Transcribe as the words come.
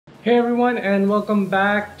Hey everyone, and welcome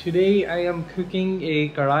back. Today I am cooking a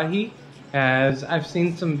Karhai, as I've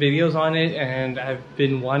seen some videos on it and I've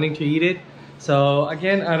been wanting to eat it. So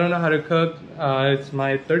again, I don't know how to cook. It's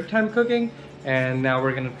my third time cooking and now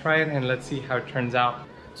we're gonna try it and let's see how it turns out.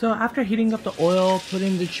 So after heating up the oil, put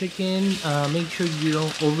in the chicken. Make sure you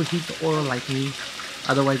don't overheat the oil like me,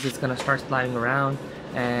 otherwise it's gonna start sliding around.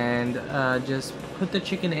 And just put the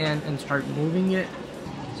chicken in and start moving it.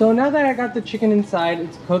 So now that I got the chicken inside,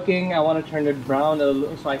 it's cooking. I want to turn it brown a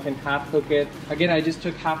little so I can half cook it. Again, I just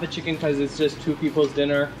took half a chicken because it's just two people's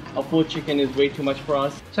dinner. A full chicken is way too much for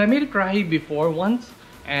us. So I made a Karhai before once,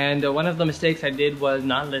 and one of the mistakes I did was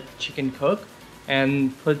not let the chicken cook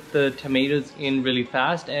and put the tomatoes in really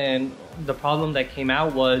fast. And the problem that came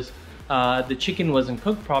out was the chicken wasn't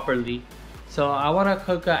cooked properly. So I want to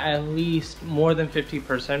cook at least more than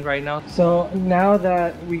 50% right now. So now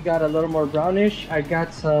that we got a little more brownish, I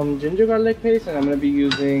got some ginger garlic paste and I'm going to be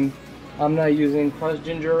using, I'm not using crushed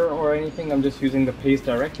ginger or anything, I'm just using the paste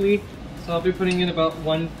directly. So I'll be putting in about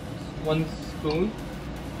one spoon.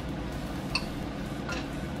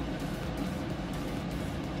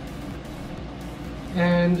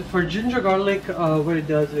 And for ginger garlic, what it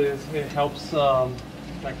does is it helps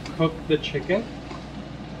like cook the chicken.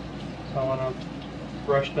 So I want to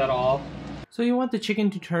brush that off. So you want the chicken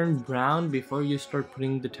to turn brown before you start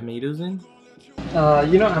putting the tomatoes in?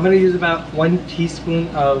 I'm going to use about 1 teaspoon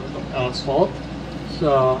of salt.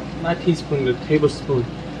 So not teaspoon, but tablespoon.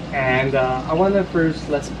 And I want to first,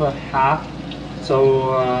 let's put half.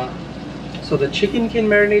 So, so the chicken can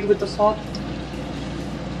marinate with the salt.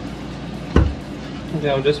 Okay,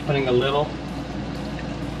 I'm just putting a little.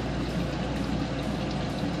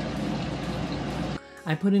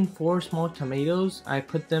 I put in 4 small tomatoes. I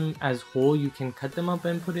put them as whole. You can cut them up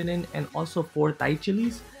and put it in, and also 4 Thai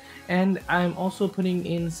chilies. And I'm also putting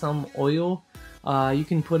in some oil. You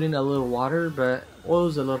can put in a little water, but oil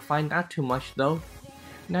is a little fine, not too much though.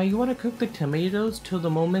 Now you want to cook the tomatoes till the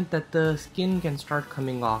moment that the skin can start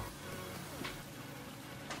coming off.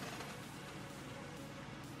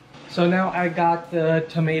 So now I got the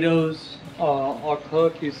tomatoes all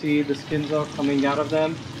cooked. You see the skins are coming out of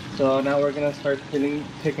them. So now we're gonna start taking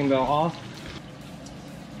them off.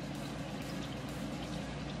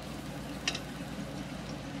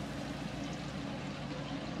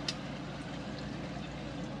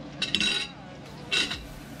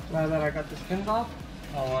 Now that I got the skins off,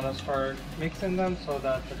 I want to start mixing them so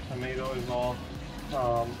that the tomato is all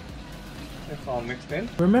it's all mixed in.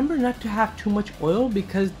 Remember not to have too much oil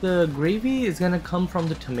because the gravy is gonna come from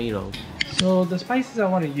the tomatoes. So the spices I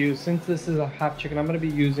want to use, since this is a half chicken, I'm going to be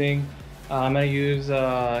using,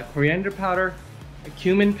 coriander powder,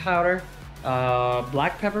 cumin powder,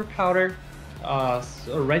 black pepper powder,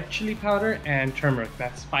 red chili powder, and turmeric.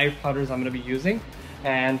 That's 5 powders I'm going to be using.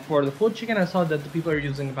 And for the full chicken, I saw that the people are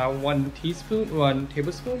using about 1 tablespoon, or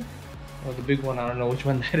the big one, I don't know which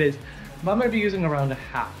one that is, but I'm going to be using around a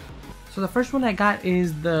half. So the first one I got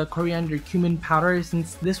is the coriander cumin powder.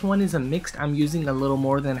 Since this one is a mixed, I'm using a little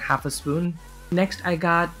more than half a spoon. Next I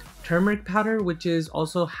got turmeric powder, which is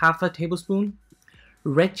also half a tablespoon.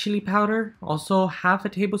 Red chili powder, also half a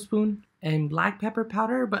tablespoon. And black pepper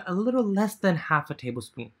powder, but a little less than half a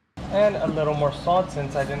tablespoon. And a little more salt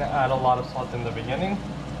since I didn't add a lot of salt in the beginning.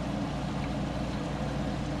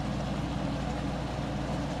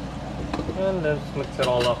 And let's mix it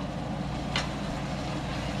all up.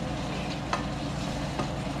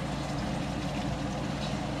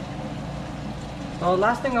 So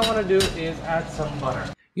last thing I want to do is add some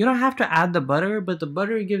butter. You don't have to add the butter, but the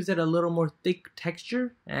butter gives it a little more thick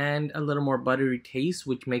texture and a little more buttery taste,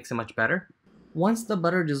 which makes it much better. Once the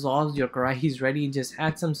butter dissolves, your Karhai is ready. Just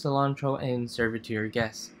add some cilantro and serve it to your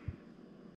guests.